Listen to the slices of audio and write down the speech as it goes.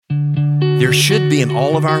There should be in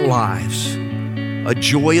all of our lives a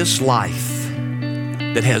joyous life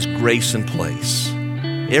that has grace in place.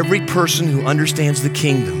 Every person who understands the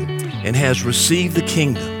kingdom and has received the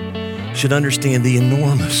kingdom should understand the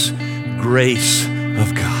enormous grace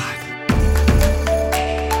of God.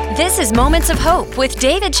 This is Moments of Hope with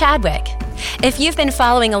David Chadwick. If you've been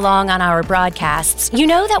following along on our broadcasts, you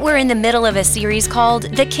know that we're in the middle of a series called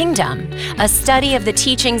The Kingdom, a study of the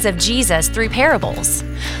teachings of Jesus through parables.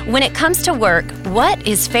 When it comes to work, what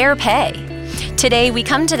is fair pay? Today, we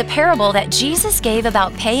come to the parable that Jesus gave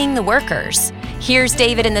about paying the workers. Here's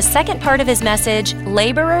David in the second part of his message,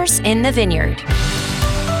 Laborers in the Vineyard.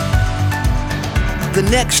 The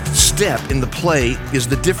next step in the play is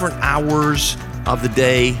the different hours of the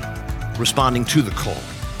day responding to the call.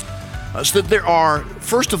 So that there are,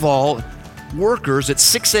 first of all, workers at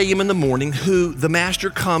 6 a.m. in the morning who the master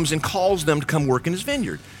comes and calls them to come work in his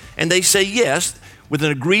vineyard. And they say yes with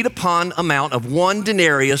an agreed upon amount of 1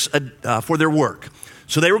 denarius for their work.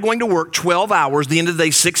 So they were going to work 12 hours, the end of the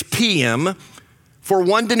day, 6 p.m. for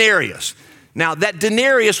 1 denarius. Now that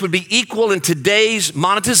denarius would be equal in today's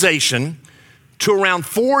monetization to around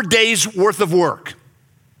 4 days worth of work.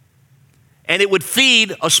 And it would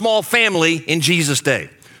feed a small family in Jesus' day.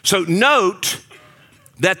 So note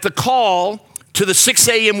that the call to the 6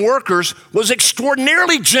 a.m. workers was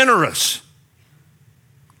extraordinarily generous.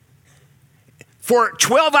 For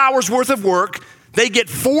 12 hours worth of work, they get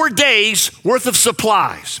 4 days worth of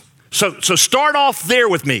supplies. So start off there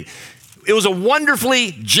with me. It was a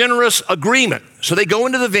wonderfully generous agreement. So they go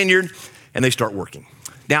into the vineyard and they start working.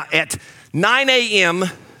 Now at 9 a.m.,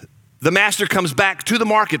 the master comes back to the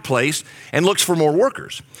marketplace and looks for more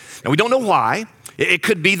workers. Now we don't know why. It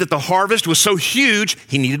could be that the harvest was so huge,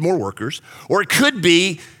 he needed more workers. Or it could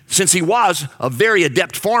be, since he was a very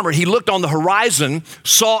adept farmer, he looked on the horizon,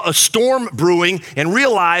 saw a storm brewing, and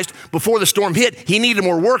realized before the storm hit, he needed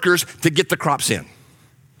more workers to get the crops in.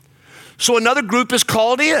 So another group is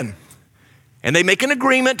called in, and they make an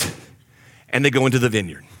agreement, and they go into the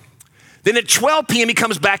vineyard. Then at 12 p.m., he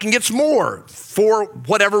comes back and gets more for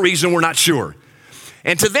whatever reason, we're not sure.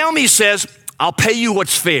 And to them, he says, I'll pay you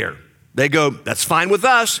what's fair. They go, that's fine with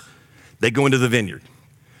us. They go into the vineyard.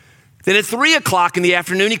 Then at 3 o'clock in the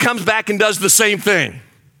afternoon, he comes back and does the same thing.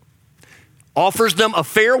 Offers them a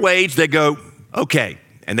fair wage. They go, okay,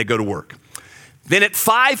 and they go to work. Then at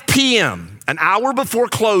 5 p.m., an hour before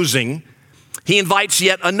closing, he invites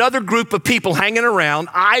yet another group of people hanging around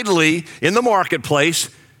idly in the marketplace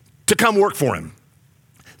to come work for him.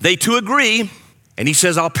 They too agree, and he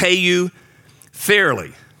says, I'll pay you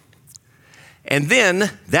fairly. And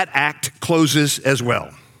then that act closes as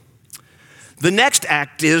well. The next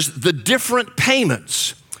act is the different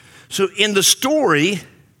payments. So in the story,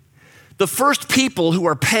 the first people who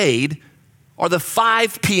are paid are the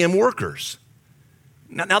 5 p.m. workers.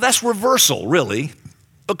 Now that's reversal, really,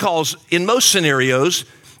 because in most scenarios,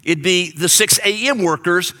 it'd be the 6 a.m.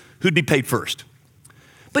 workers who'd be paid first.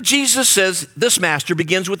 But Jesus says this master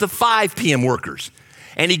begins with the 5 p.m. workers,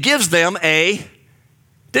 and he gives them a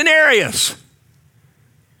denarius.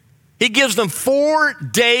 He gives them 4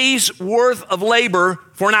 days worth of labor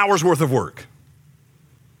for an hour's worth of work.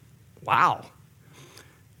 Wow.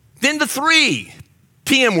 Then the 3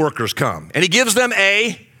 p.m. workers come, and he gives them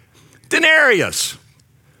a denarius.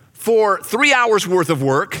 For 3 hours worth of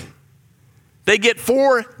work, they get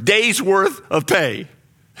 4 days worth of pay.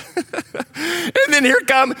 And then here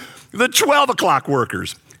come the 12 o'clock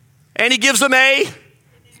workers, and he gives them a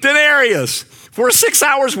denarius. For 6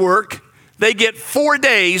 hours work, they get 4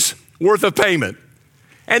 days worth of payment.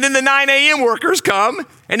 And then the 9 a.m. workers come,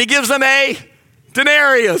 and he gives them a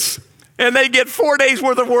denarius, and they get 4 days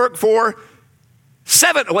worth of work for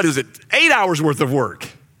 8 hours worth of work.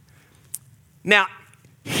 Now,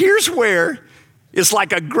 here's where it's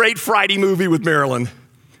like a great Friday movie with Marilyn,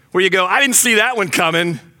 where you go, I didn't see that one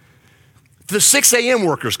coming. The 6 a.m.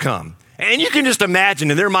 workers come, and you can just imagine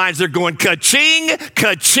in their minds, they're going ka-ching,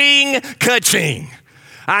 ka-ching, ka-ching.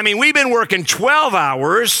 I mean, we've been working 12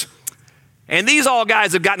 hours, and these all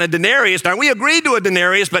guys have gotten a denarius. Now, we agreed to a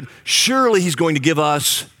denarius, but surely he's going to give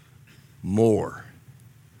us more.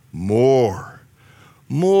 And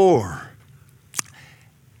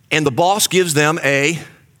the boss gives them a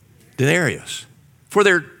denarius. For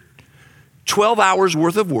their 12 hours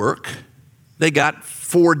worth of work, they got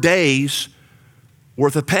 4 days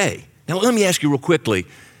worth of pay. Now, let me ask you real quickly,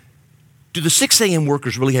 do the 6 a.m.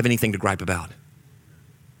 workers really have anything to gripe about?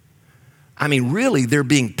 I mean, really, they're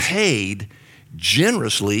being paid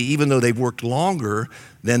generously, even though they've worked longer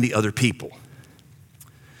than the other people.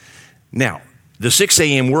 Now, the 6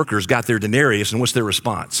 a.m. workers got their denarius, and what's their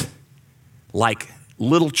response? Like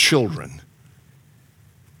little children,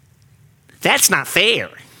 That's not fair.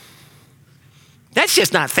 That's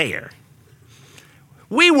just not fair.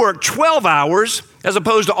 We work 12 hours as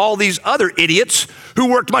opposed to all these other idiots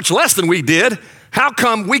who worked much less than we did. How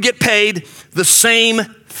come we get paid the same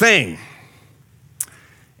thing?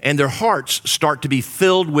 And their hearts start to be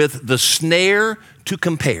filled with the snare to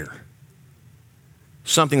compare.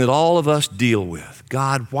 Something that all of us deal with.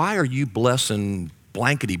 God, why are you blessing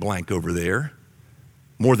blankety blank over there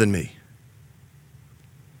more than me?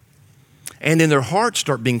 And then their hearts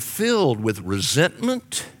start being filled with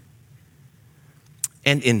resentment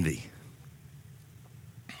and envy.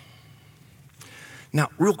 Now,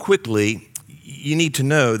 real quickly, you need to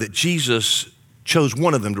know that Jesus chose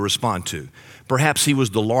one of them to respond to. Perhaps he was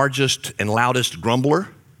the largest and loudest grumbler.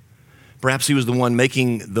 Perhaps he was the one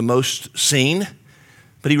making the most scene.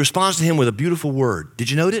 But he responds to him with a beautiful word. Did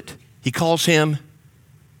you note it? He calls him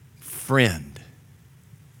friend.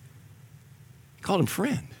 He called him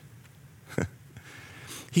friend.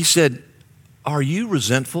 He said, are you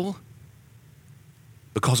resentful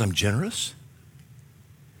because I'm generous?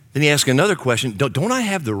 Then he asked another question. Don't I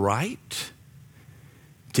have the right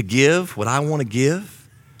to give what I want to give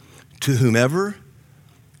to whomever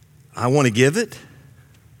I want to give it?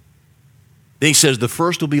 Then he says, the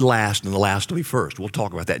first will be last and the last will be first. We'll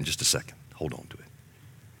talk about that in just a second. Hold on to it.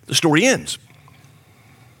 The story ends.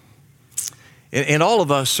 And all of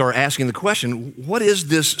us are asking the question, what is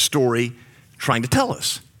this story trying to tell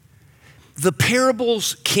us? The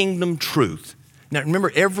parable's kingdom truth. Now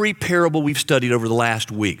remember, every parable we've studied over the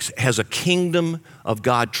last weeks has a kingdom of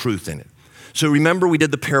God truth in it. So remember, we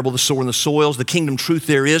did the parable of the sower and the soils. The kingdom truth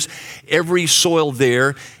there is every soil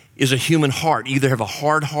there is a human heart. You either have a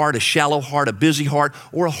hard heart, a shallow heart, a busy heart,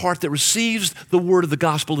 or a heart that receives the word of the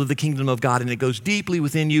gospel of the kingdom of God, and it goes deeply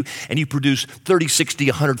within you, and you produce 30, 60,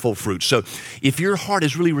 100-fold fruit. So if your heart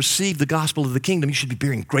has really received the gospel of the kingdom, you should be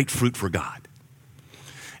bearing great fruit for God.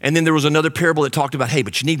 And then there was another parable that talked about, hey,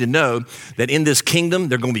 but you need to know that in this kingdom,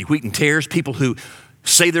 there are going to be wheat and tares, people who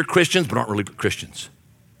say they're Christians but aren't really Christians.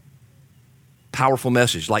 Powerful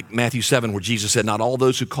message, like Matthew 7, where Jesus said, not all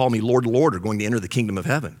those who call me Lord, Lord are going to enter the kingdom of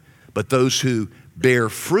heaven, but those who bear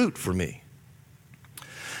fruit for me.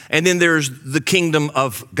 And then there's the kingdom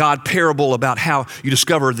of God parable about how you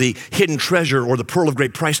discover the hidden treasure or the pearl of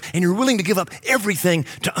great price, and you're willing to give up everything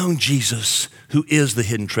to own Jesus, who is the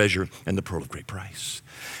hidden treasure and the pearl of great price.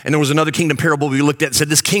 And there was another kingdom parable we looked at and said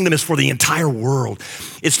this kingdom is for the entire world.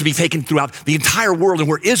 It's to be taken throughout the entire world. And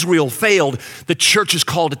where Israel failed, the church is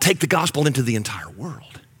called to take the gospel into the entire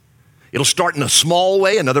world. It'll start in a small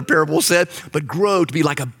way, another parable said, but grow to be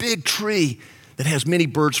like a big tree that has many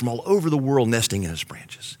birds from all over the world nesting in its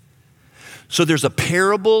branches. So there's a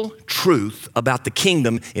parable truth about the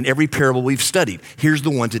kingdom in every parable we've studied. Here's the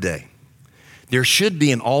one today. There should be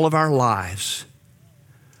in all of our lives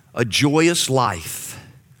a joyous life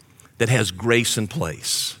that has grace in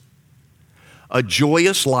place. A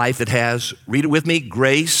joyous life that has, read it with me,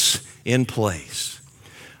 grace in place.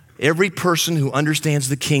 Every person who understands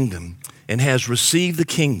the kingdom and has received the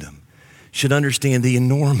kingdom should understand the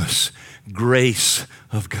enormous grace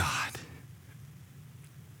of God.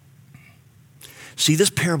 See, this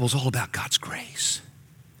parable is all about God's grace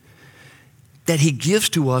that he gives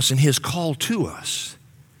to us in his call to us.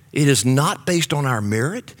 It is not based on our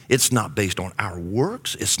merit. It's not based on our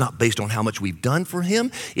works. It's not based on how much we've done for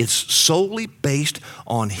him. It's solely based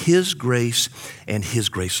on his grace and his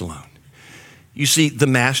grace alone. You see, the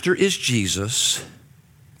master is Jesus.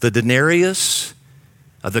 The denarius,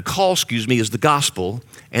 the call, is the gospel,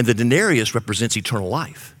 and the denarius represents eternal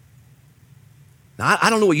life. Now, I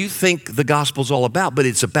don't know what you think the gospel's all about, but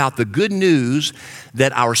it's about the good news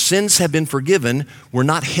that our sins have been forgiven. We're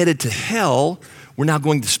not headed to hell. We're now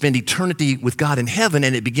going to spend eternity with God in heaven,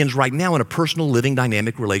 and it begins right now in a personal, living,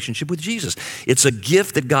 dynamic relationship with Jesus. It's a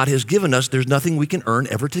gift that God has given us. There's nothing we can earn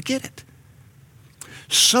ever to get it.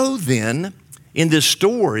 So then, in this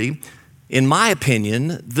story, in my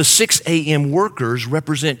opinion, the 6 a.m. workers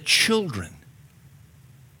represent children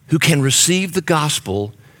who can receive the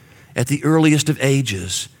gospel at the earliest of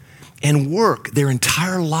ages and work their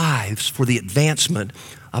entire lives for the advancement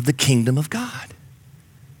of the kingdom of God.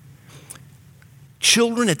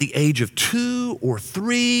 Children at the age of 2 or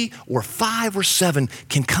 3 or 5 or 7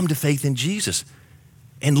 can come to faith in Jesus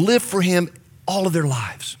and live for him all of their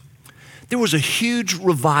lives. There was a huge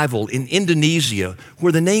revival in Indonesia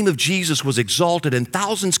where the name of Jesus was exalted and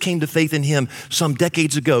thousands came to faith in him some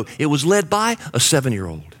decades ago. It was led by a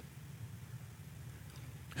 7-year-old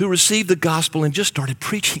who received the gospel and just started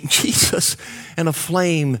preaching Jesus, and a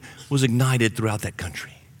flame was ignited throughout that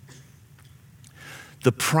country.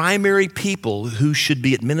 The primary people who should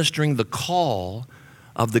be administering the call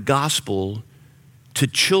of the gospel to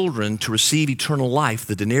children to receive eternal life,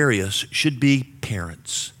 the denarius, should be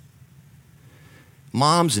parents.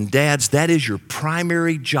 Moms and dads, that is your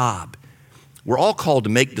primary job. We're all called to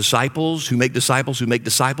make disciples, who make disciples, who make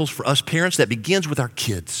disciples. For us parents, that begins with our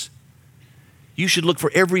kids. You should look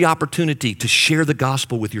for every opportunity to share the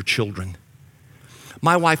gospel with your children.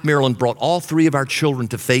 My wife, Marilyn, brought all 3 of our children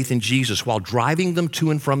to faith in Jesus while driving them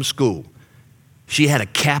to and from school. She had a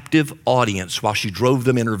captive audience while she drove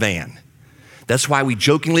them in her van. That's why we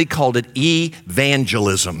jokingly called it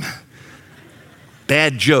evangelism.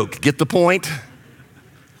 Bad joke, get the point?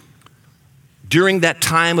 During that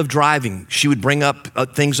time of driving, she would bring up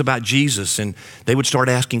things about Jesus, and they would start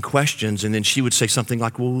asking questions, and then she would say something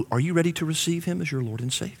like, well, are you ready to receive him as your Lord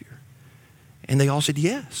and Savior? And they all said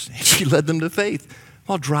yes. And she led them to faith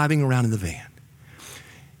while driving around in the van.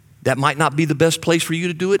 That might not be the best place for you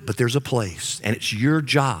to do it, but there's a place, and it's your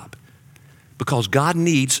job, because God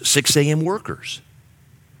needs 6 a.m. workers.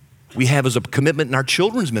 We have as a commitment in our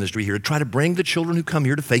children's ministry here to try to bring the children who come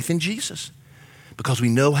here to faith in Jesus, because we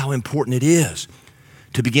know how important it is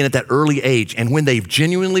to begin at that early age. And when they've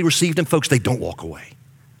genuinely received him, folks, they don't walk away.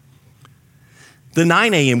 The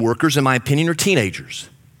 9 a.m. workers, in my opinion, are teenagers.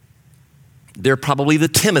 They're probably the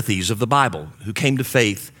Timothys of the Bible who came to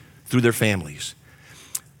faith through their families.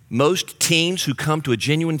 Most teens who come to a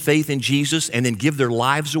genuine faith in Jesus and then give their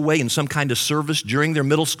lives away in some kind of service during their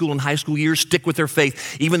middle school and high school years stick with their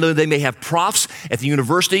faith, even though they may have profs at the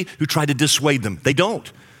university who try to dissuade them. They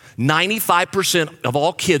don't. 95% of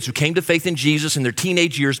all kids who came to faith in Jesus in their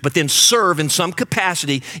teenage years, but then serve in some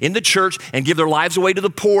capacity in the church and give their lives away to the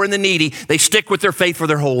poor and the needy, they stick with their faith for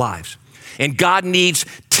their whole lives. And God needs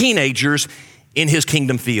teenagers in his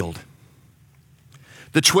kingdom field.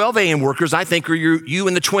 The 12 a.m. workers, I think, are you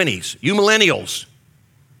in the 20s, you millennials.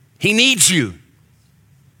 He needs you.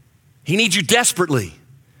 He needs you desperately.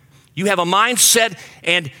 You have a mindset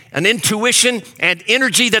and an intuition and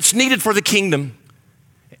energy that's needed for the kingdom.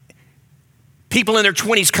 People in their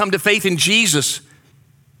 20s come to faith in Jesus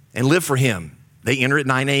and live for him. They enter at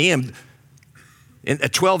 9 a.m.,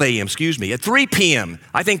 at 12 a.m., at 3 p.m.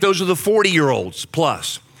 I think those are the 40-year-olds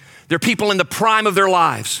plus. They're people in the prime of their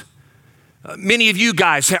lives. Many of you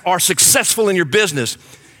guys are successful in your business,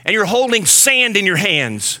 and you're holding sand in your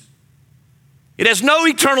hands. It has no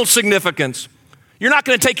eternal significance. You're not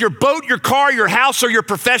going to take your boat, your car, your house, or your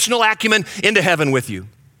professional acumen into heaven with you.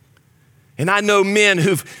 And I know men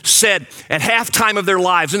who've said at halftime of their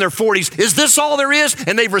lives in their 40s, is this all there is?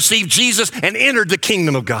 And they've received Jesus and entered the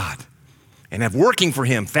kingdom of God and have working for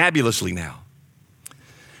him fabulously now.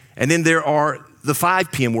 And then there are the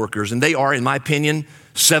 5 p.m. workers, and they are, in my opinion,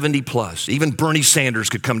 70 plus. Even Bernie Sanders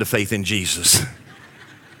could come to faith in Jesus.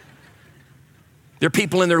 They're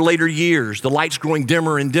people in their later years, the light's growing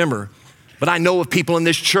dimmer and dimmer. But I know of people in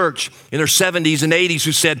this church in their 70s and 80s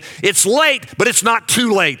who said, it's late, but it's not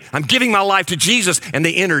too late. I'm giving my life to Jesus. And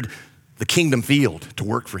they entered the kingdom field to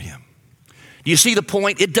work for him. Do you see the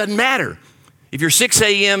point? It doesn't matter. If you're 6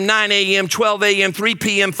 a.m., 9 a.m., 12 a.m., 3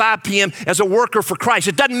 p.m., 5 p.m. as a worker for Christ,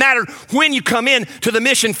 it doesn't matter when you come in to the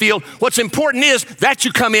mission field. What's important is that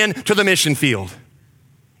you come in to the mission field.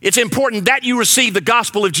 It's important that you receive the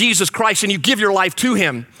gospel of Jesus Christ and you give your life to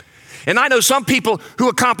him. And I know some people who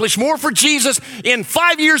accomplish more for Jesus in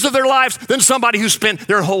 5 years of their lives than somebody who spent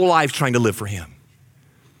their whole lives trying to live for him.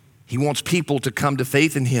 He wants people to come to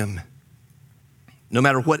faith in him, no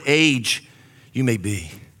matter what age you may be.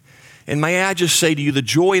 And may I just say to you, the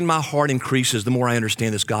joy in my heart increases the more I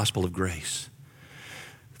understand this gospel of grace.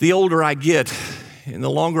 The older I get and the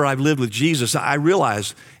longer I've lived with Jesus, I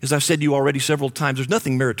realize, as I've said to you already several times, there's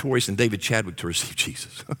nothing meritorious in David Chadwick to receive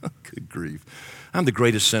Jesus. Good grief. I'm the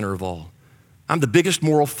greatest sinner of all. I'm the biggest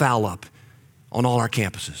moral foul up on all our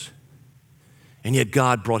campuses. And yet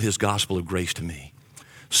God brought his gospel of grace to me.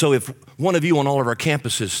 So if one of you on all of our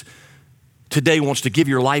campuses today wants to give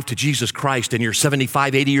your life to Jesus Christ and you're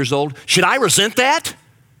 75, 80 years old, should I resent that?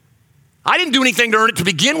 I didn't do anything to earn it to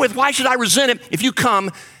begin with. Why should I resent it if you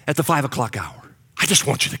come at the 5 o'clock hour? I just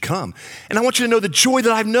want you to come. And I want you to know the joy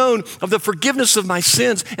that I've known of the forgiveness of my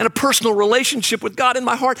sins and a personal relationship with God in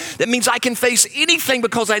my heart that means I can face anything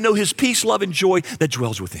because I know his peace, love, and joy that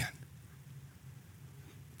dwells within.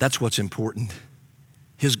 That's what's important.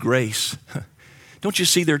 His grace. Don't you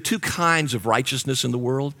see there are 2 kinds of righteousness in the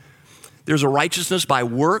world? There's a righteousness by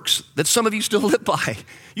works that some of you still live by.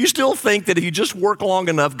 You still think that if you just work long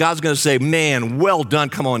enough, God's going to say, man, well done,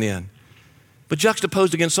 come on in. But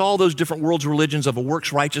juxtaposed against all those different world's religions of a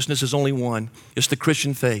works righteousness is only one. It's the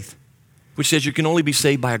Christian faith, which says you can only be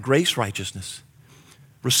saved by a grace righteousness,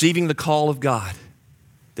 receiving the call of God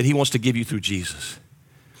that he wants to give you through Jesus.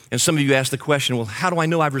 And some of you ask the question, well, how do I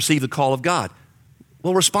know I've received the call of God?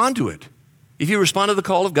 Well, respond to it. If you respond to the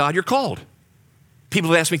call of God, you're called.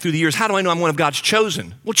 People have asked me through the years, how do I know I'm one of God's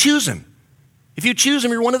chosen? Well, choose him. If you choose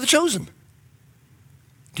him, you're one of the chosen.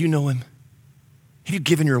 Do you know him? Have you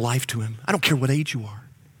given your life to him? I don't care what age you are.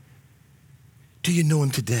 Do you know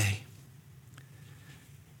him today?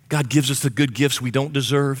 God gives us the good gifts we don't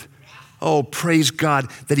deserve. Oh, praise God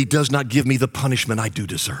that he does not give me the punishment I do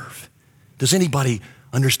deserve. Does anybody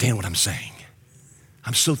understand what I'm saying?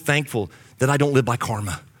 I'm so thankful that I don't live by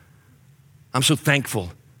karma. I'm so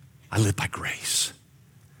thankful I live by grace.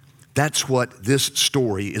 That's what this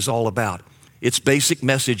story is all about. Its basic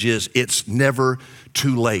message is it's never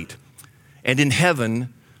too late. And in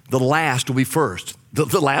heaven, the last will be first.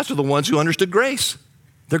 The last are the ones who understood grace.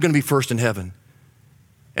 They're going to be first in heaven.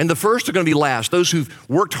 And the first are going to be last, those who've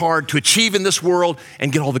worked hard to achieve in this world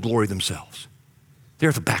and get all the glory themselves. They're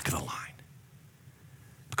at the back of the line.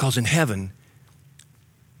 Because in heaven,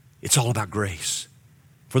 it's all about grace.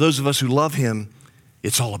 For those of us who love him,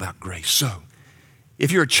 it's all about grace. So,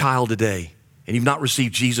 if you're a child today and you've not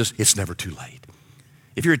received Jesus, it's never too late.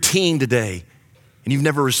 If you're a teen today and you've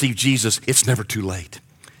never received Jesus, it's never too late.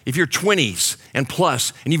 If you're 20s and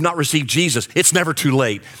plus and you've not received Jesus, it's never too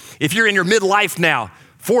late. If you're in your midlife now,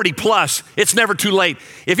 40 plus, it's never too late.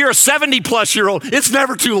 If you're a 70 plus year old, it's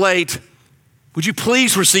never too late. Would you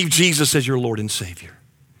please receive Jesus as your Lord and Savior?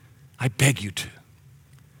 I beg you to.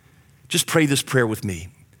 Just pray this prayer with me.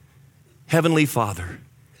 Heavenly Father,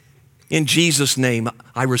 in Jesus' name,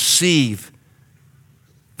 I receive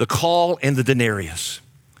the call and the denarius,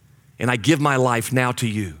 and I give my life now to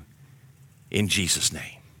you in Jesus'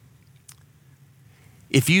 name.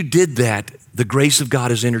 If you did that, the grace of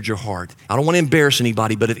God has entered your heart. I don't want to embarrass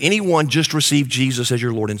anybody, but if anyone just received Jesus as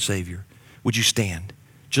your Lord and Savior, would you stand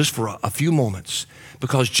just for a few moments?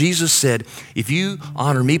 Because Jesus said, if you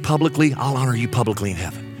honor me publicly, I'll honor you publicly in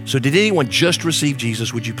heaven. So did anyone just receive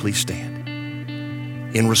Jesus? Would you please stand?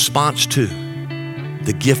 In response to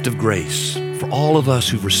the gift of grace for all of us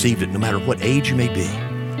who've received it, no matter what age you may be,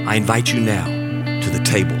 I invite you now to the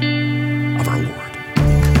table of our Lord.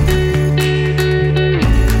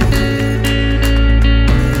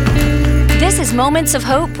 This is Moments of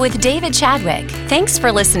Hope with David Chadwick. Thanks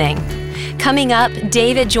for listening. Coming up,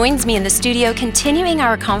 David joins me in the studio continuing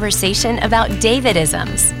our conversation about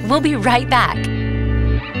Davidisms. We'll be right back.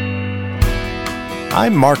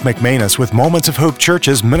 I'm Mark McManus with Moments of Hope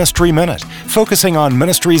Church's Ministry Minute, focusing on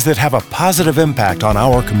ministries that have a positive impact on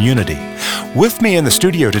our community. With me in the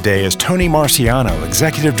studio today is Tony Marciano,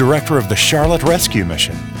 Executive Director of the Charlotte Rescue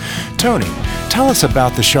Mission. Tony, tell us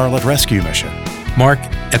about the Charlotte Rescue Mission. Mark,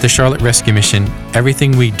 at the Charlotte Rescue Mission,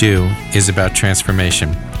 everything we do is about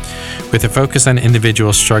transformation. With a focus on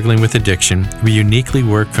individuals struggling with addiction, we uniquely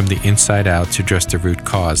work from the inside out to address the root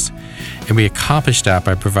cause. And we accomplish that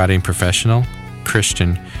by providing professional,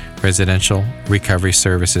 Christian, residential recovery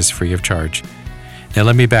services free of charge. Now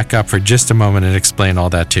let me back up for just a moment and explain all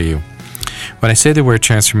that to you. When I say the word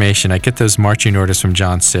transformation, I get those marching orders from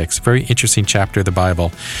John 6, a very interesting chapter of the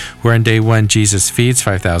Bible, where on day 1, Jesus feeds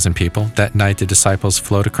 5,000 people. That night, the disciples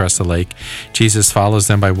float across the lake. Jesus follows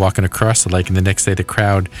them by walking across the lake, and the next day the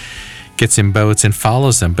crowd gets in boats and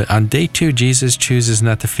follows them. But on day 2, Jesus chooses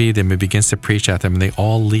not to feed them and begins to preach at them, and they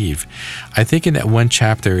all leave. I think in that one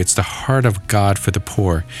chapter, it's the heart of God for the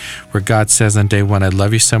poor, where God says on day 1, I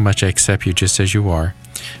love you so much, I accept you just as you are.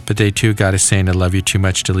 But day 2, God is saying, I love you too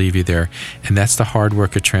much to leave you there. And that's the hard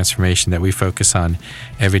work of transformation that we focus on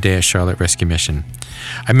every day at Charlotte Rescue Mission.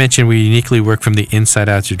 I mentioned we uniquely work from the inside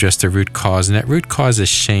out to address the root cause, and that root cause is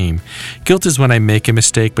shame. Guilt is when I make a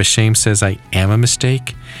mistake, but shame says I am a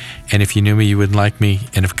mistake. And if you knew me, you wouldn't like me.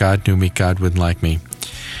 And if God knew me, God wouldn't like me.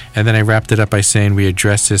 And then I wrapped it up by saying we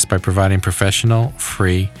address this by providing professional,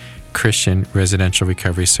 free, Christian residential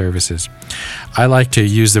recovery services. I like to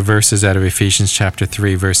use the verses out of Ephesians chapter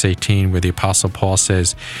 3, verse 18, where the Apostle Paul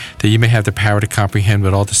says that you may have the power to comprehend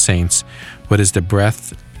with all the saints what is the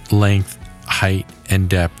breadth, length, height, and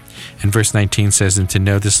depth. And verse 19 says, and to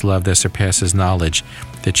know this love that surpasses knowledge,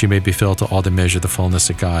 that you may be filled to all the measure of the fullness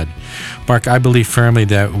of God. Mark, I believe firmly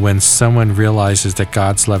that when someone realizes that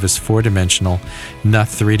God's love is 4-dimensional, not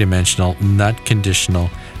 3-dimensional, not conditional,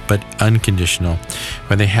 but unconditional,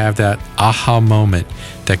 when they have that aha moment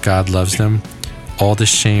that God loves them, all the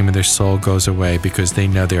shame in their soul goes away because they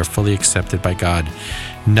know they are fully accepted by God,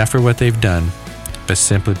 not for what they've done, but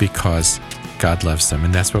simply because God loves them.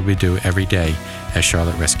 And that's what we do every day at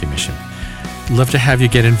Charlotte Rescue Mission. Love to have you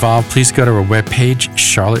get involved. Please go to our webpage,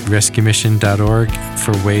 charlotterescuemission.org,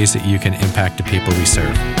 for ways that you can impact the people we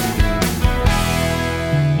serve.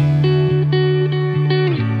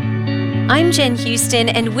 I'm Jen Houston,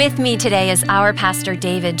 and with me today is our pastor,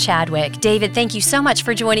 David Chadwick. David, thank you so much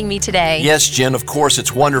for joining me today. Yes, Jen, of course.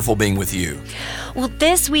 It's wonderful being with you. Well,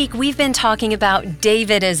 this week we've been talking about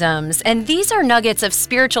Davidisms, and these are nuggets of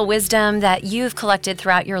spiritual wisdom that you've collected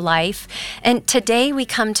throughout your life. And today we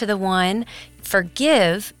come to the one,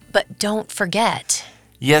 forgive, but don't forget.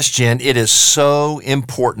 Yes, Jen, it is so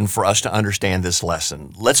important for us to understand this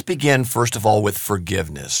lesson. Let's begin, first of all, with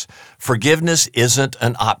forgiveness. Forgiveness isn't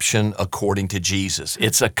an option according to Jesus.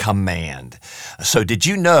 It's a command. So did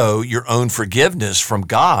you know your own forgiveness from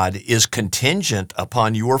God is contingent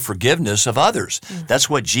upon your forgiveness of others? That's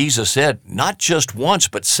what Jesus said, not just once,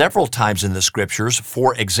 but several times in the Scriptures.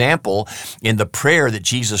 For example, in the prayer that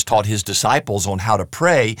Jesus taught his disciples on how to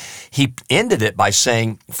pray, he ended it by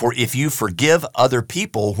saying, "For if you forgive other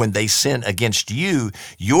people when they sin against you,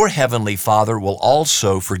 your heavenly Father will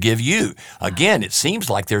also forgive you." Again, it seems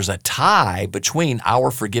like there's a tie between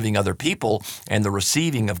our forgiving other people and the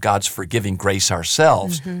receiving of God's forgiving grace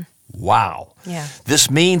ourselves. Wow. Yeah. This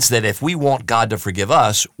means that if we want God to forgive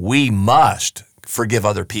us, we must forgive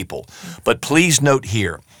other people. But please note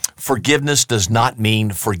here, forgiveness does not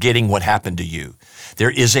mean forgetting what happened to you.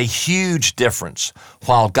 There is a huge difference.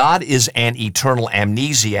 While God is an eternal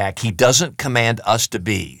amnesiac, He doesn't command us to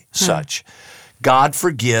be such. God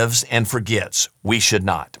forgives and forgets. We should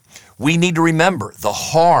not. We need to remember the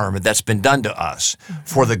harm that's been done to us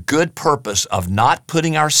for the good purpose of not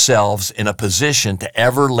putting ourselves in a position to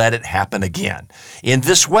ever let it happen again. In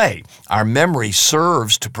this way, our memory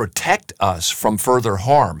serves to protect us from further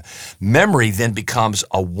harm. Memory then becomes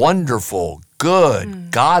a wonderful, good,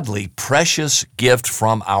 godly, precious gift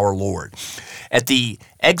from our Lord. At the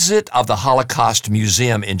exit of the Holocaust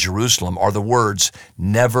Museum in Jerusalem are the words,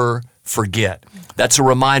 "Never forget." That's a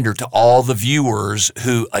reminder to all the viewers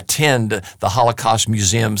who attend the Holocaust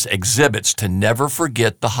Museum's exhibits to never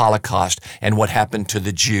forget the Holocaust and what happened to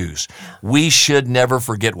the Jews. We should never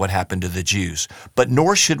forget what happened to the Jews, but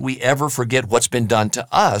nor should we ever forget what's been done to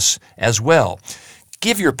us as well.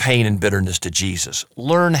 Give your pain and bitterness to Jesus.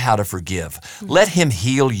 Learn how to forgive. Let Him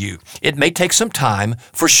heal you. It may take some time,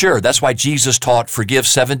 for sure. That's why Jesus taught forgive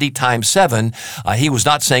 70 times 7. He was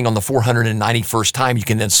not saying on the 491st time you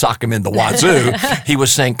can then sock Him in the wazoo. He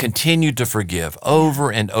was saying continue to forgive over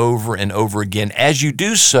and over and over again. As you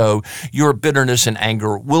do so, your bitterness and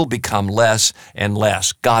anger will become less and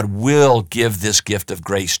less. God will give this gift of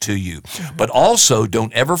grace to you. But also,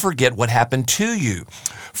 don't ever forget what happened to you.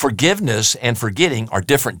 Forgiveness and forgetting are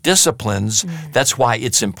different disciplines. That's why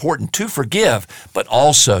it's important to forgive, but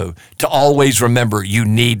also to always remember you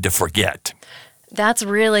need to forget. That's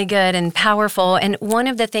really good and powerful. And one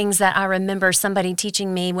of the things that I remember somebody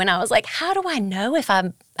teaching me when I was like, how do I know if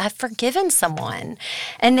I've forgiven someone?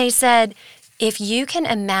 And they said, if you can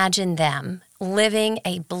imagine them living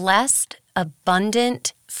a blessed,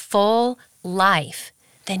 abundant, full life,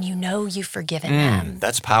 then you know you've forgiven them.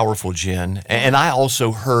 That's powerful, Jen. And I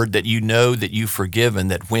also heard that you know that you've forgiven,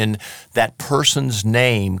 that when that person's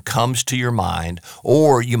name comes to your mind,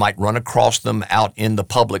 or you might run across them out in the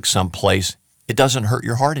public someplace, it doesn't hurt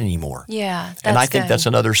your heart anymore. Yeah, that's And I think good. that's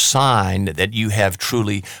another sign that you have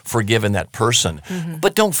truly forgiven that person.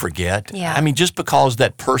 But don't forget, Yeah. I mean, just because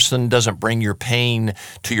that person doesn't bring your pain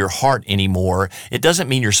to your heart anymore, it doesn't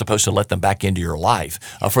mean you're supposed to let them back into your life.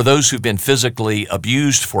 For those who've been physically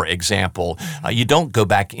abused, for example, you don't go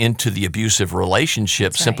back into the abusive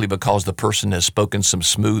relationship simply because the person has spoken some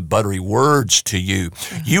smooth, buttery words to you.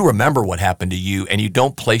 You remember what happened to you, and you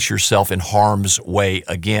don't place yourself in harm's way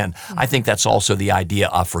again. I think that's also the idea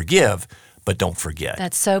of forgive, but don't forget.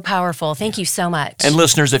 That's so powerful. Thank you so much. And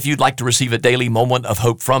listeners, if you'd like to receive a daily moment of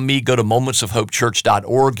hope from me, go to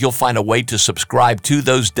momentsofhopechurch.org. You'll find a way to subscribe to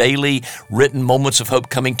those daily written moments of hope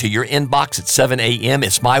coming to your inbox at 7 a.m.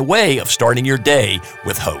 It's my way of starting your day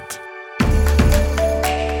with hope.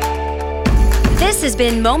 This has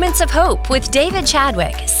been Moments of Hope with David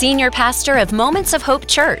Chadwick, Senior Pastor of Moments of Hope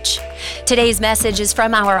Church. Today's message is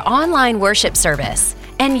from our online worship service.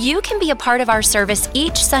 And you can be a part of our service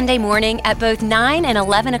each Sunday morning at both 9 and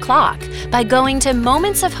 11 o'clock by going to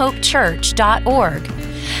momentsofhopechurch.org.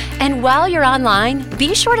 And while you're online,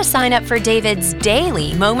 be sure to sign up for David's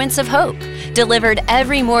daily Moments of Hope, delivered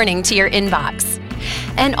every morning to your inbox.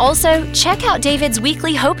 And also, check out David's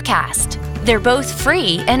weekly Hopecast. They're both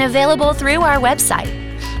free and available through our website.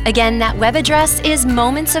 Again, that web address is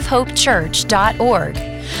momentsofhopechurch.org.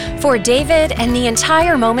 For David and the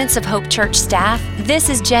entire Moments of Hope Church staff, this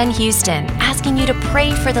is Jen Houston asking you to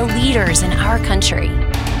pray for the leaders in our country.